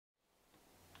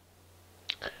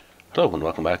Hello and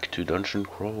welcome back to Dungeon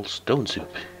Crawl Stone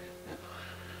Soup.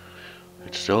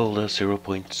 It's still the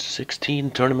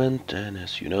 0.16 tournament, and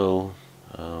as you know,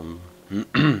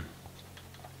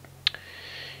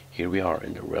 here we are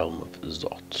in the realm of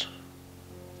Zot.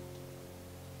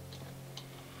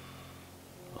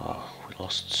 Oh, we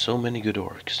lost so many good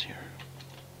orcs here.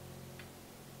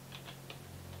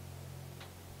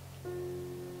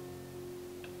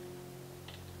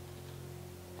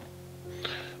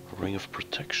 Ring of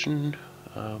Protection,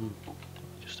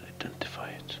 just identify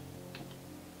it.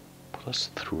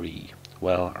 +3.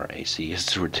 Well, our AC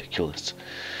is ridiculously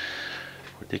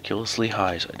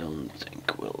high, so I don't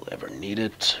think we'll ever need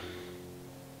it.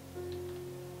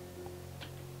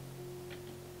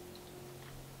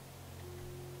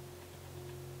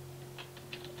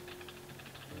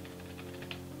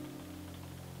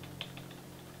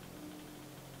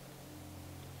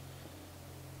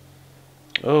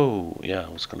 Oh, yeah, I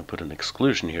was gonna put an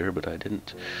exclusion here, but I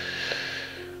didn't.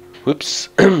 Whoops.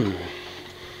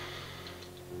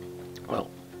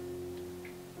 Well.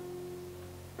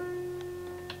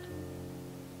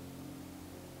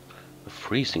 A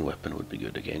freezing weapon would be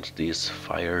good against these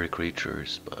fire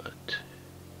creatures, but...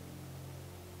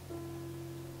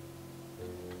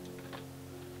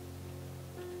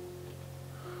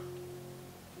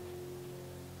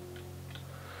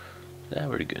 yeah,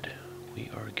 very good. We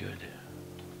are good.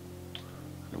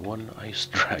 And one ice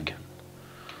dragon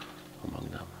among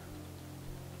them.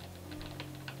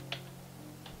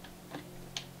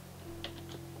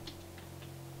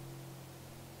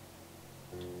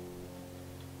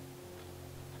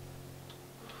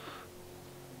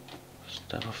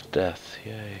 Staff of Death,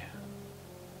 yay.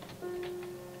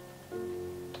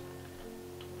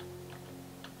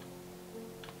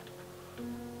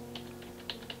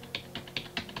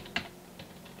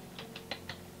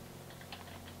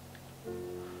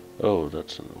 Oh,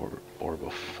 that's an orb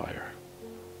of fire.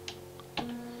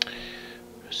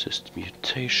 Resist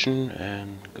mutation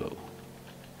and go.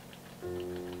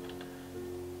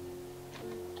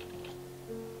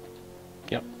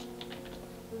 Yep.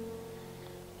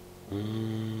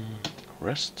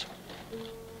 Rest.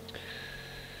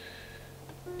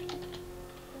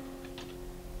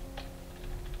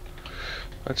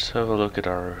 Let's have a look at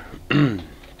our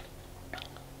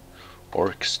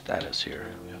orc status here.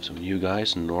 We have some new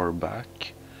guys,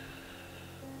 Norback.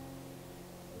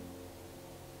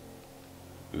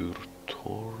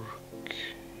 Urtork.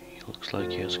 He looks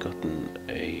like he has gotten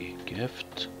a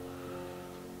gift.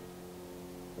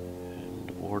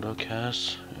 And Wardock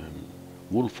has. And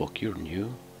Wolfok, you're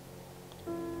new.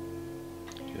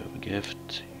 You have a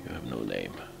gift. You have no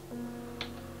name.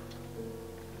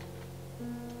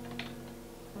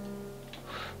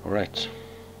 Alright.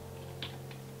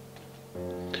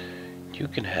 You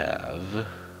can have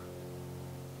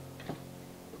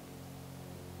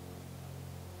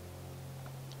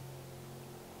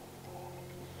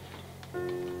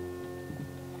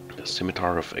the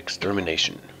Scimitar of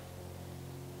Extermination.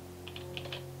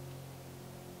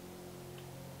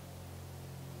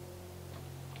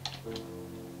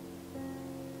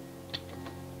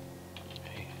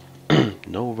 Okay.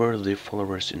 No worthy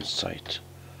followers in sight.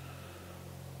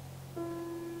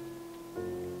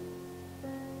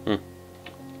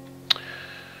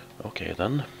 Okay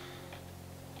then.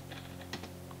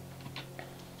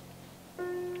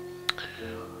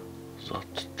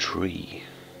 That tree.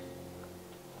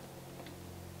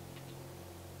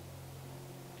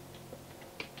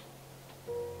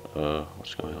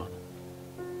 What's going on?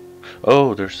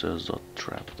 Oh, there's a Zot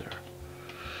trap there.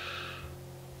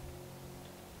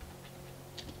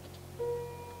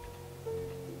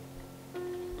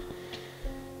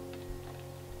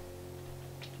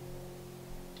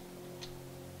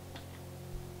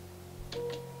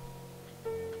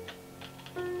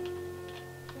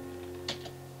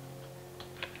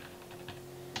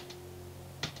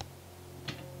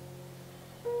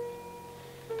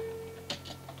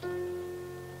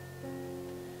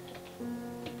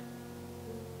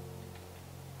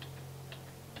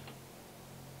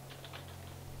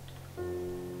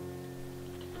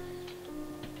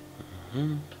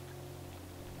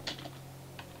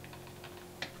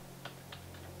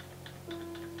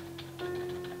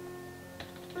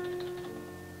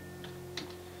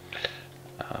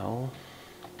 Ow.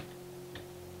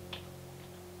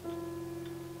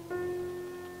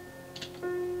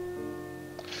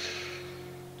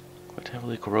 Quite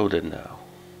heavily corroded now.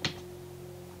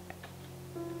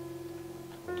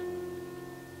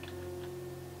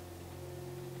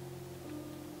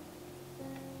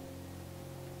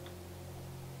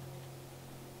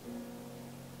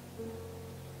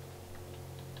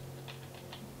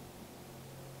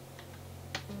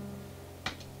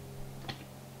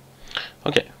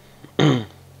 Okay.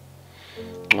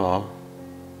 Oh,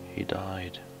 he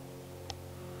died.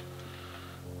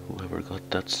 Whoever got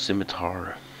that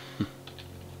scimitar.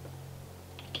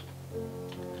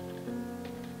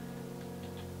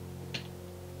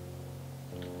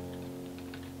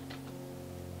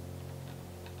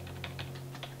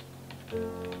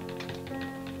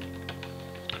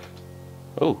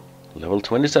 Oh, level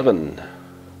 27.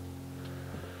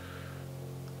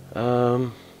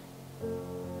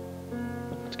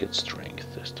 Let's get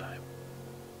strength this time.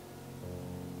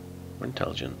 Or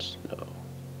intelligence? No.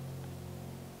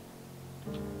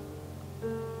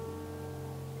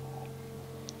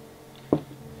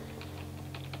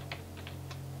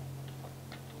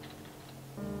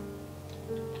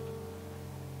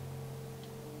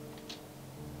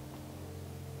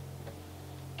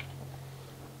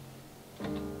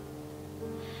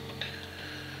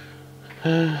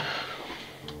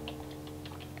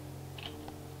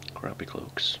 Crappy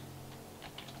cloaks.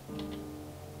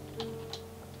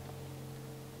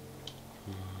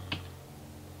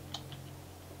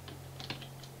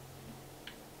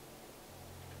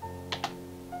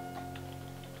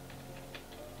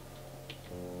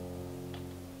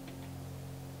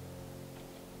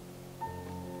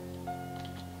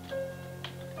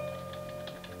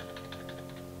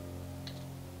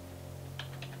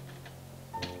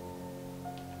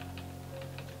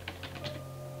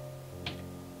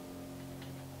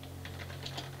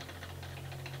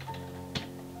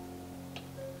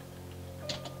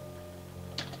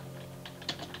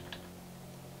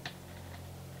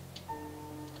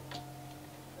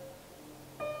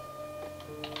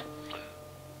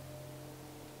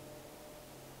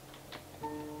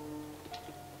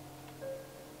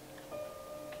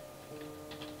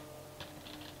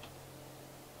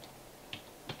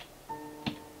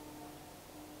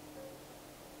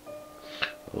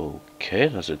 Okay,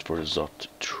 that's it for Zot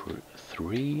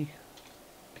 3.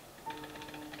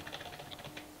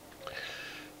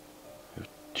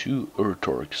 Two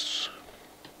Urtorks.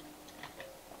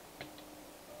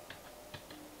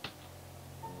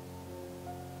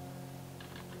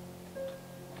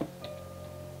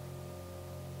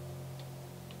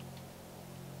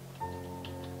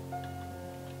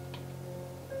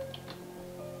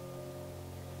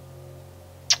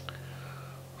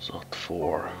 Zot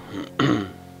 4.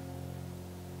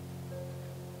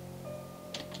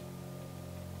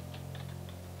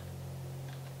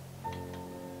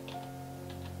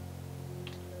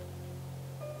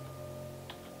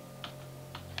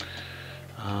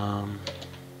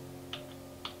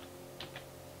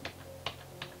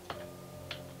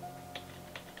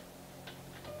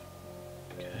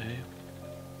 Okay.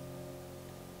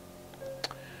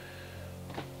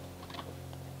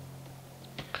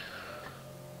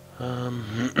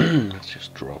 Let's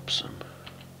just drop some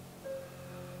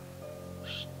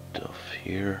stuff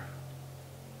here.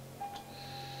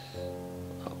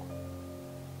 Oh.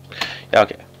 Yeah,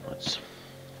 okay. Let's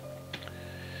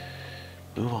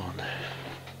move on.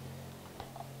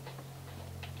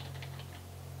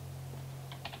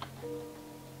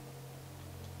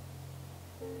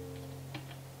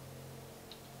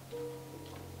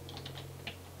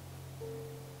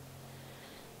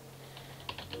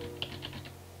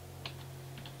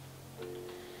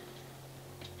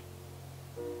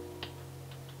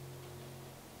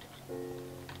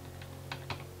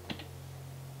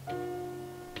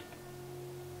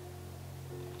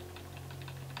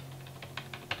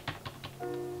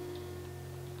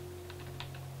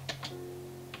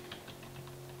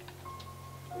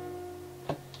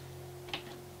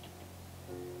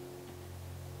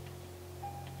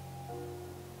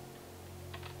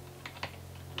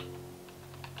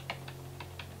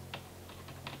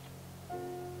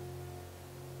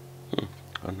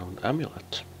 Unknown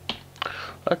amulet.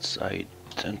 Let's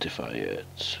identify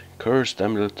it. Cursed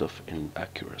amulet of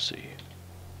inaccuracy.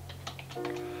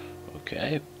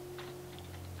 Okay.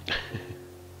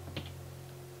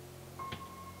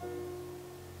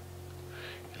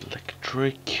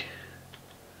 Electric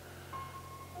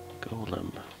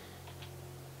golem.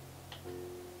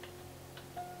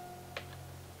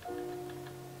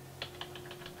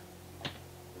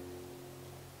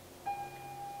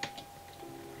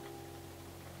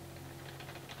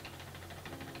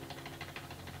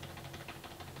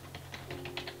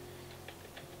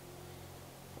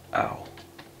 Ow.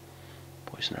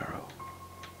 Poison arrow.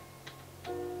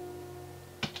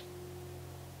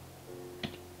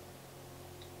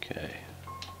 Okay.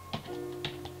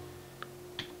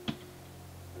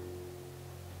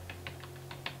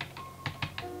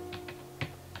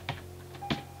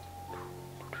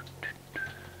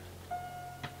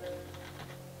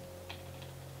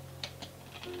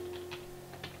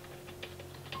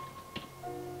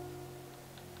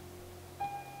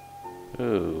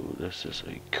 Oh, this is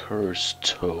a cursed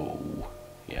toe.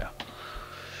 Yeah.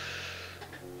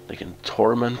 They can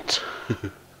torment.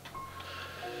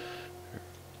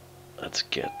 Let's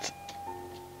get...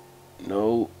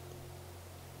 No.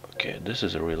 Okay, this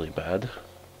is really bad.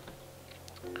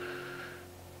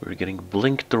 We're getting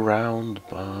blinked around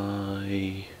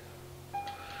by... I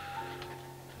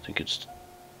think it's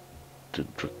the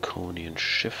Draconian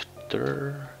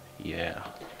Shifter. Yeah.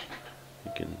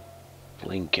 You can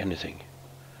blink anything.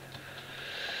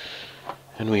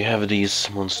 And we have these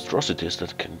monstrosities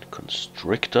that can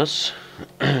constrict us.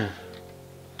 And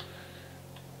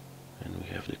we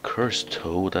have the cursed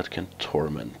toe that can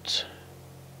torment.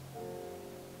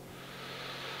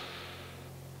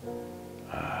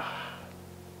 Ah.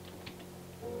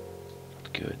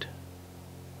 Not good.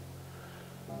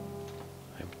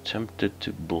 I'm tempted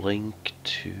to blink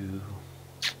to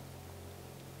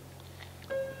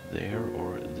there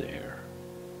or there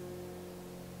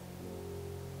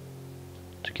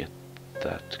to get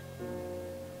that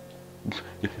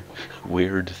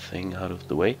weird thing out of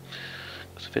the way,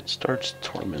 because if it starts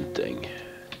tormenting,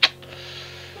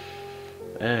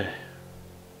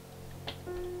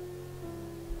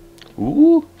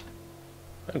 ooh,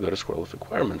 I got a scroll of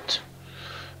acquirement.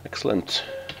 Excellent.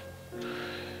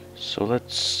 So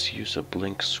let's use a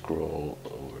blink scroll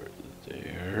over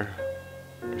there.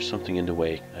 There's something in the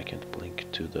way. I can't blink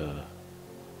to the...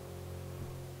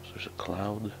 So there's a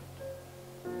cloud.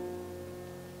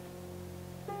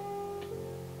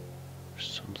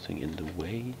 There's something in the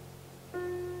way.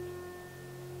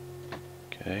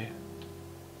 Okay.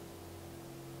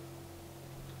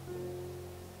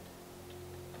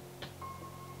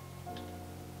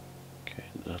 Okay,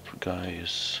 that guy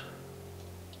is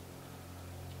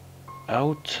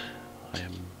out.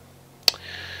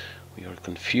 We are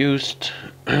confused.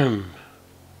 Here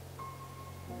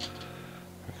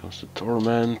comes the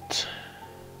torment.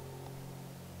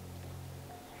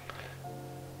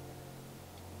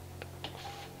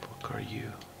 Fuck are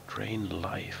you? Drain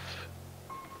life.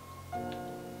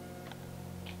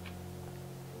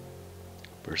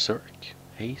 Berserk?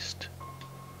 Haste?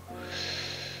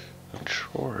 Not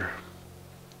sure.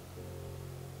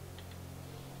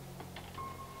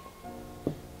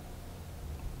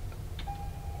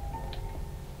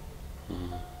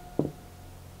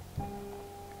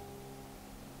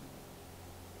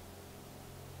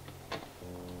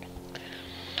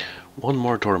 One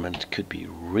more torment could be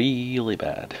really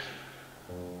bad.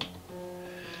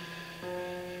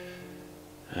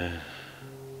 I'm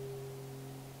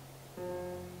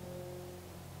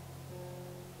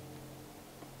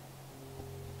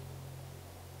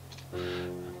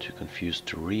too confused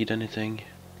to read anything.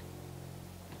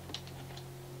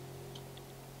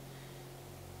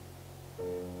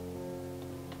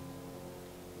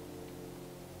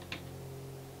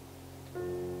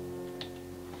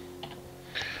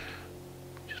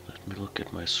 Look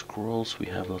at my scrolls. We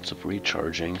have lots of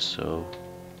recharging, so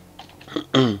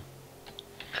I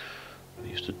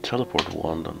used the teleport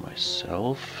wand on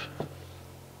myself.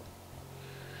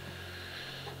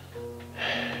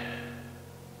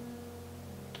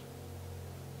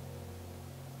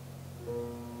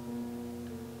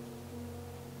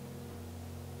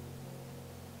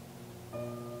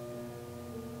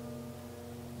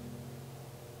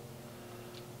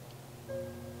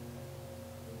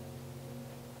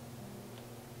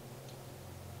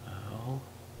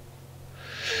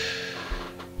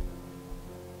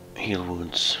 Heal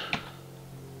wounds.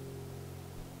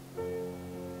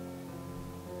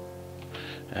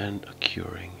 And a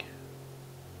curing.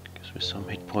 Gives me some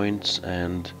hit points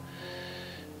and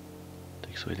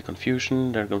takes away the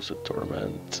confusion. There goes the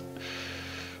torment.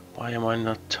 Why am I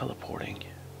not teleporting?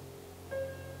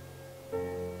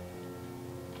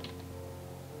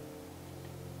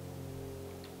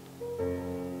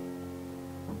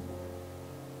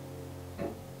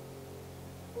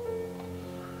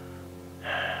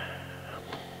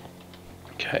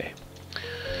 Okay,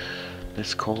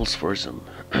 this calls for some.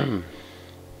 I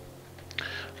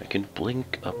can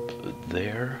blink up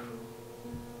there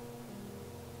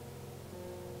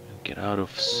and get out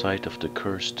of sight of the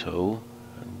cursed toe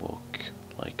and walk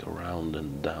like around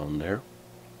and down there.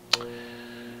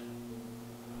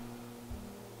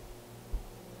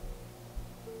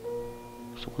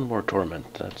 So one more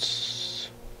torment. That's...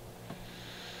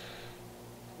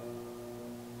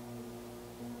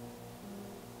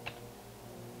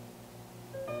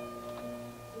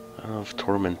 I don't know if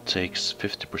torment takes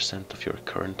 50% of your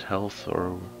current health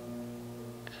or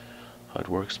how it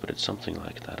works, but it's something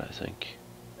like that, I think.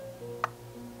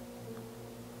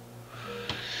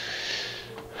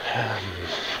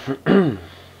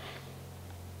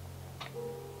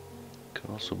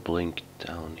 also blink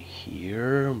down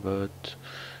here, but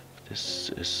if this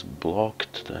is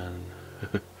blocked, then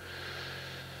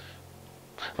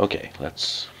okay,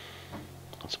 let's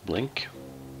blink.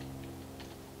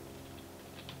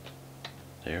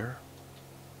 There.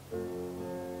 Can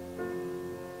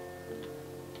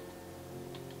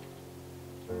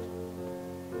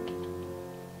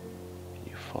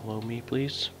you follow me,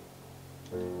 please?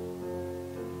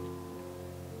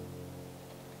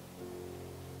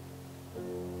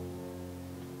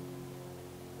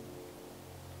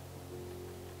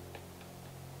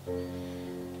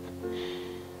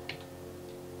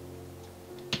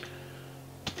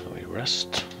 So we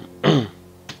rest.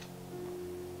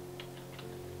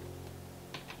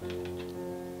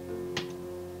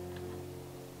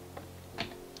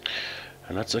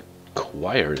 And let's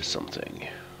acquire something.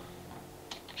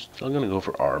 Still gonna go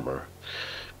for armor.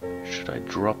 Should I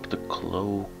drop the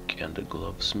cloak and the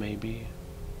gloves maybe?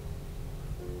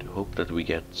 To hope that we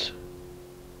get...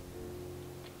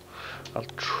 I'll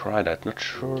try that, not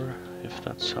sure if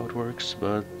that's how it works,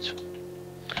 but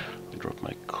I'll drop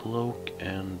my cloak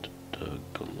and the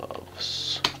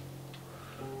gloves.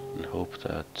 And hope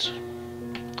that...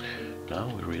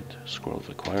 Now we read Scroll of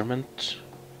Acquirement,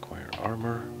 acquire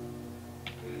armor,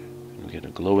 and we get a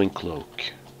glowing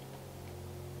cloak.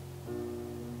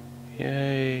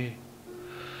 Yay!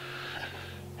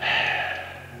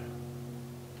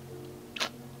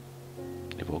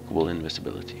 Evocable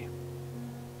invisibility.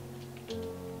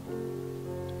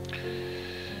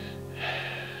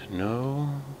 No.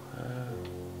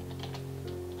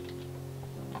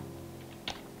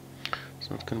 It's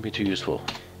not going to be too useful,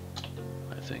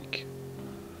 I think.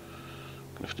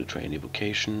 Gonna have to train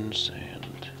evocations and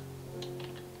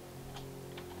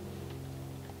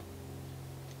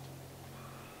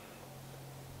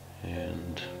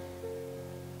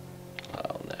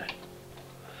well, nah.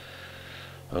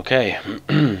 Okay,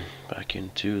 back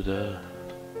into the...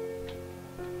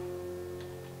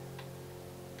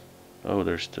 Oh,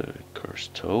 there's the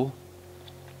cursed toe.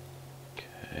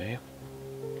 Okay.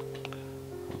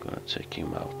 I'm gonna take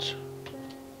him out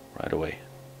right away.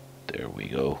 There we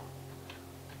go.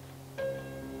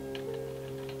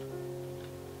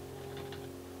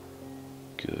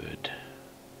 Good.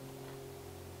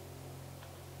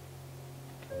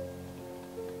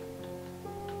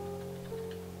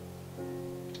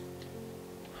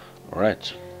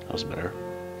 Alright, that was better.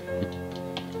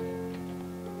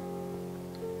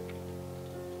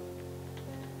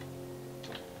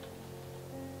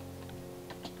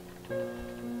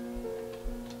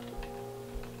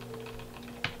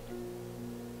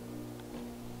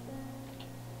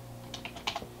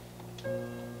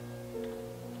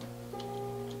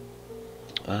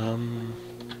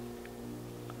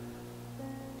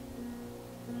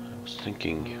 I was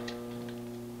thinking...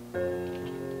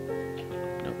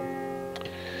 Nope.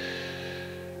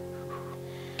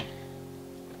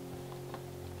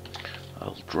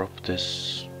 I'll drop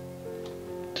this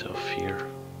stuff here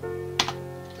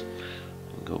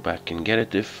and go back and get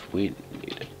it if we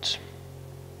need it.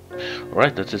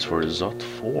 Alright, that's it for Zot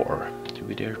 4. Do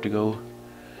we dare to go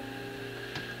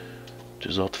to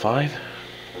Zot 5?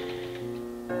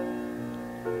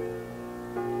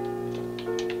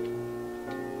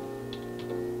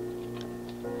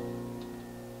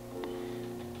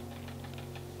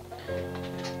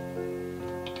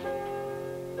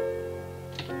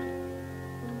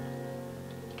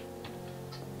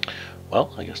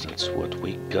 Well, I guess that's what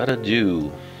we gotta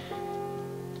do.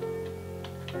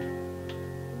 I'm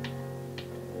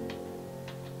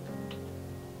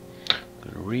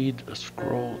gonna read a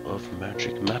scroll of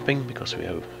magic mapping because we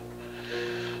have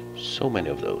so many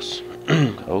of those.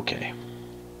 Okay.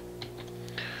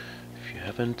 If you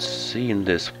haven't seen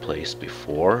this place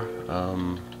before,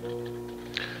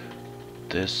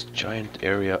 this giant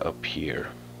area up here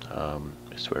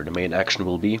is where the main action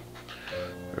will be.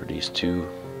 There are these two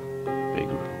big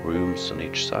rooms on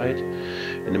each side.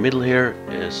 In the middle here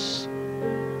is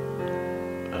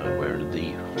where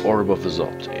the Orb of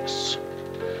Zot is,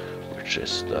 which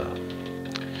is the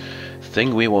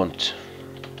thing we want.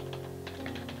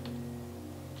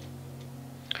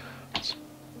 Let's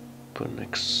put an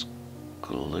exclusion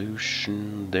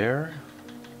there,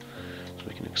 so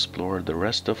we can explore the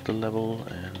rest of the level,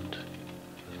 and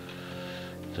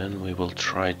then we will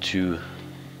try to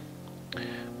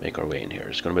make our way in here.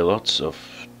 There's gonna be lots of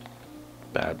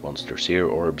bad monsters here,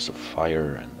 orbs of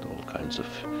fire and all kinds of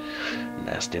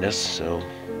nastiness, so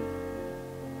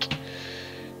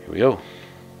here we go.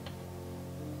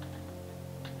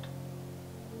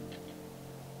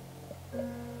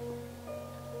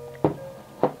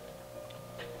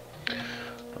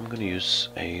 I'm gonna use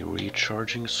a recharge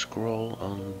charging scroll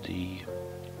on the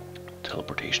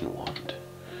teleportation wand,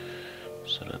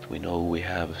 so that we know we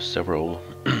have several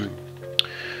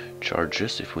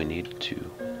charges if we need to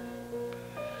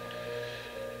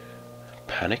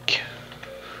panic,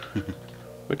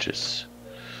 which is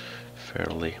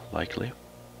fairly likely.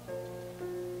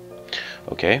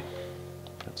 Okay,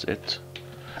 that's it.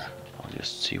 I'll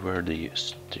just see where the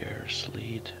stairs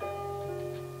lead.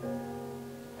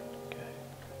 Okay.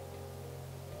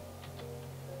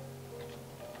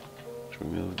 Let's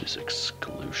remove this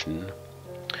exclusion.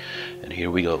 And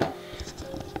here we go.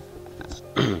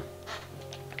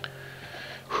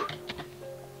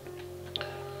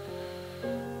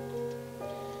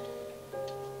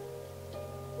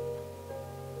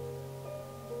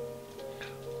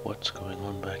 What's going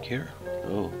on back here?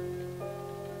 Oh.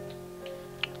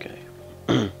 Okay.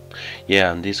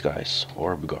 Yeah, and these guys,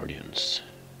 Orb Guardians.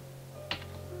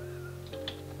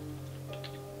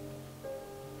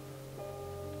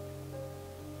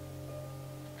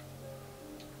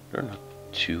 They're not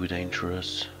too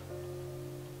dangerous.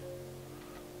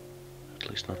 At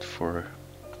least not for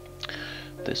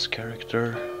this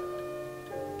character.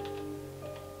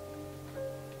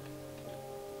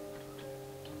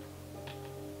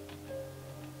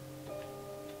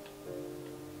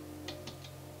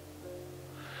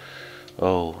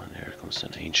 Oh, and there comes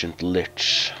an ancient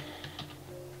lich.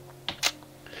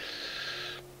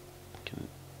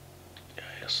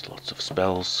 Has lots of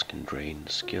spells, can drain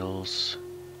skills.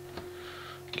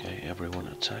 Okay, everyone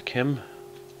attack him.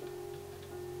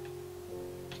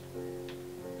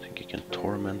 I think he can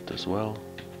torment as well.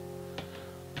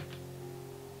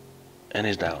 And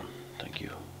he's down. Thank you.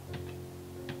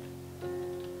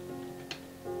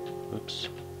 Oops.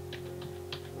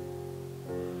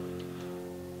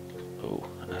 Oh,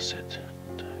 acid.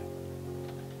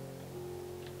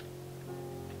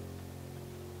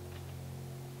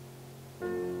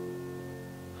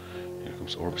 Here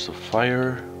comes orbs of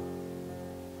fire.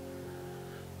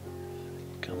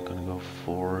 I'm gonna go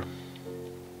for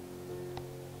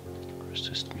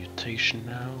resist mutation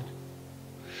now.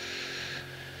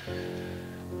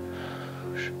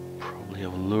 Should probably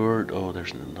have lured. Oh,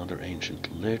 there's another ancient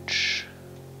lich.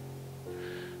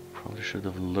 Probably should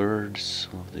have lured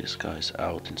some of these guys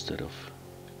out instead of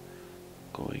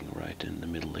going right in the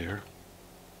middle here.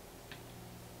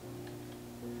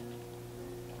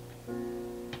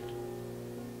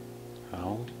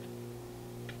 How?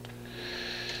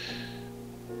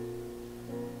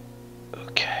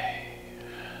 Okay.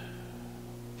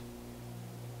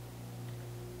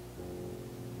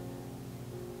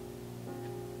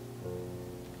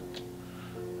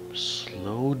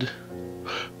 Slowed.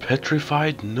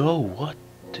 Petrified? No, what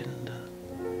in the...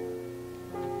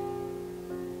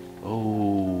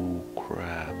 Oh,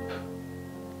 crap.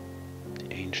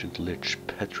 The ancient lich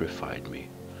petrified me.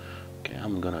 Okay,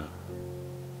 I'm gonna...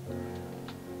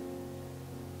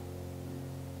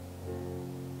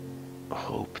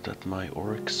 hope that my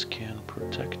orcs can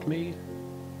protect me.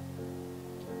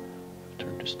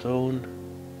 Turn to stone.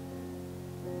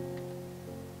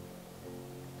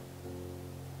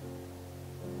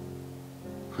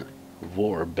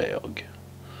 Hail Beogh.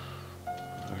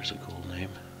 There's a cool name.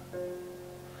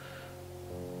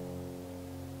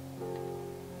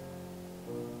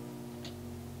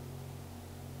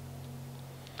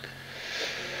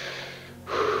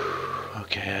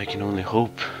 Okay, I can only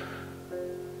hope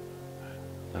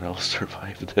that I'll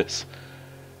survive this.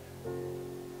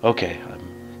 Okay,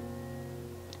 I'm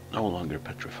no longer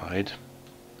petrified.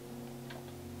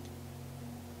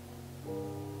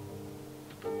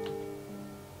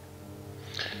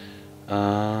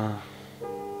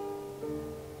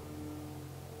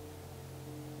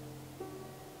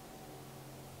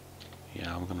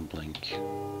 Yeah, I'm gonna blink.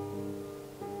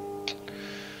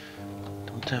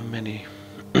 Don't have many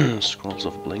scrolls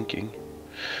of blinking.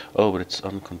 Oh, but it's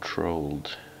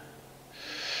uncontrolled.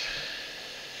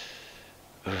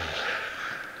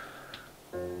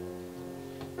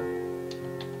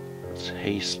 Let's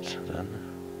haste then.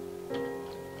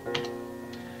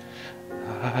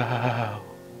 Ow.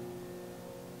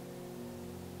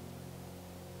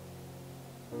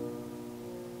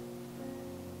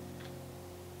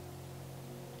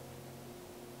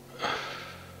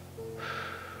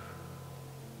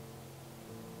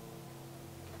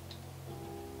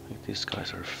 These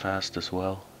guys are fast as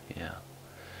well, yeah.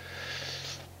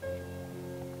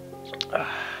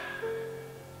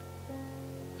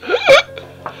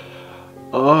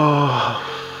 Oh.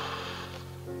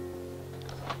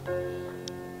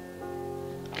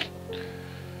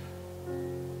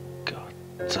 God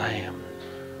damn.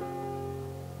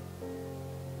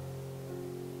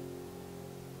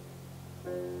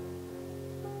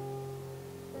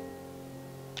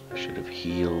 I should have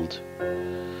healed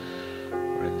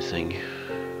or anything.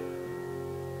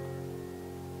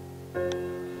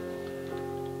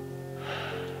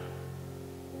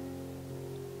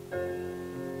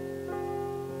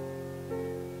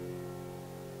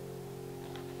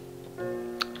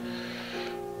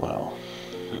 Wow.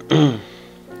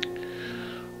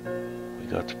 We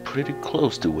got pretty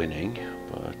close to winning,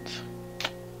 but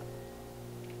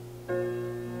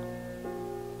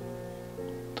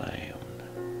damn.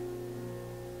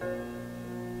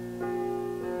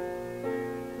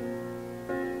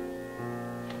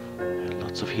 I had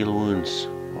lots of heal wounds.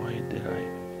 Why did I?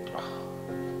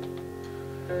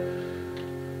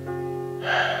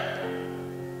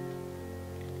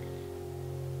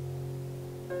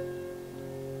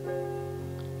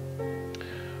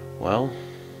 Well,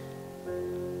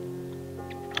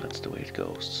 that's the way it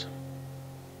goes.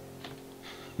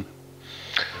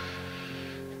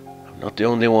 I'm not the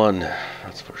only one,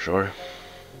 that's for sure.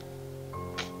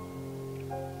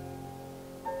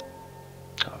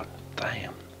 God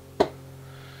damn.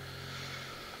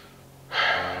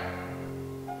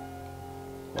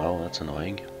 Well, that's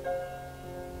annoying.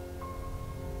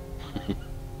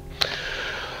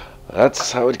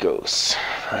 That's how it goes.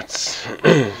 That's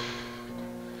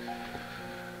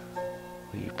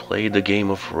when you play the game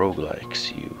of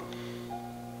roguelikes, you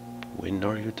win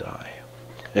or you die.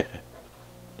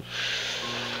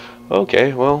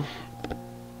 Okay, well,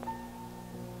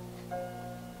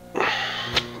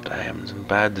 damn, some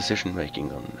bad decision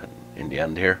making in the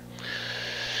end here.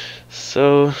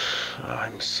 So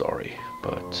I'm sorry,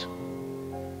 but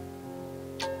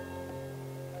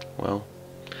well,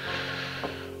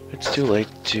 it's too late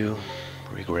to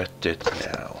regret it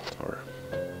now, or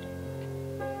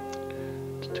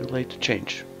it's too late to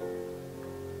change.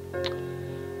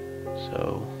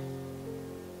 So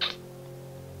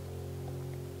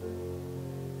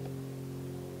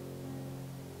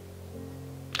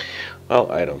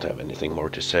well, I don't have anything more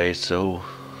to say, so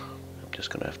I'm just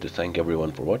gonna have to thank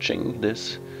everyone for watching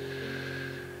this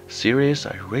series.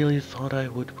 I really thought I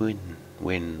would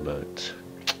win, but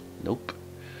nope,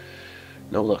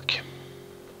 no luck.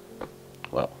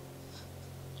 Well,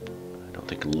 I don't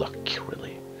think luck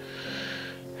really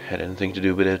had anything to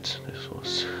do with it. This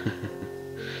was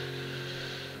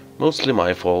mostly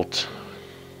my fault.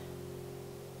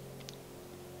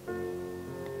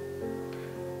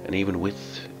 And even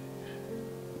with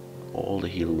all the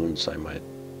heal wounds, I might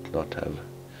not have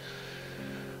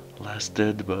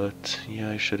lasted, but yeah,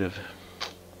 I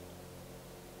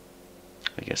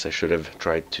guess I should have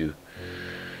tried to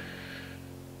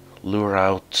lure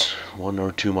out 1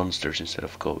 or 2 monsters instead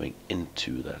of going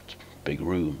into that big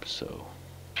room, so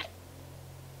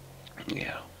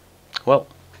yeah. Well,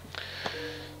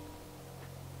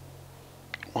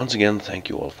 once again, thank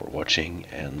you all for watching,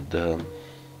 and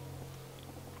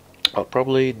I'll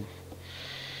probably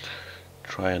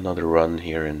try another run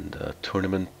here in the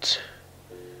tournament,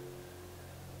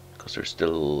 because there's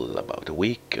still about a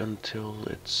week until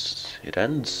it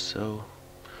ends, so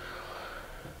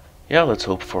yeah, let's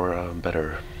hope for a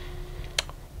better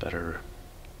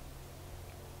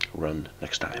run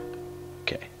next time.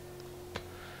 Okay.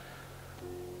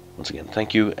 Once again,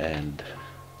 thank you, and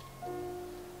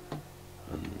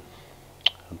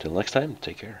until next time,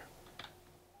 take care.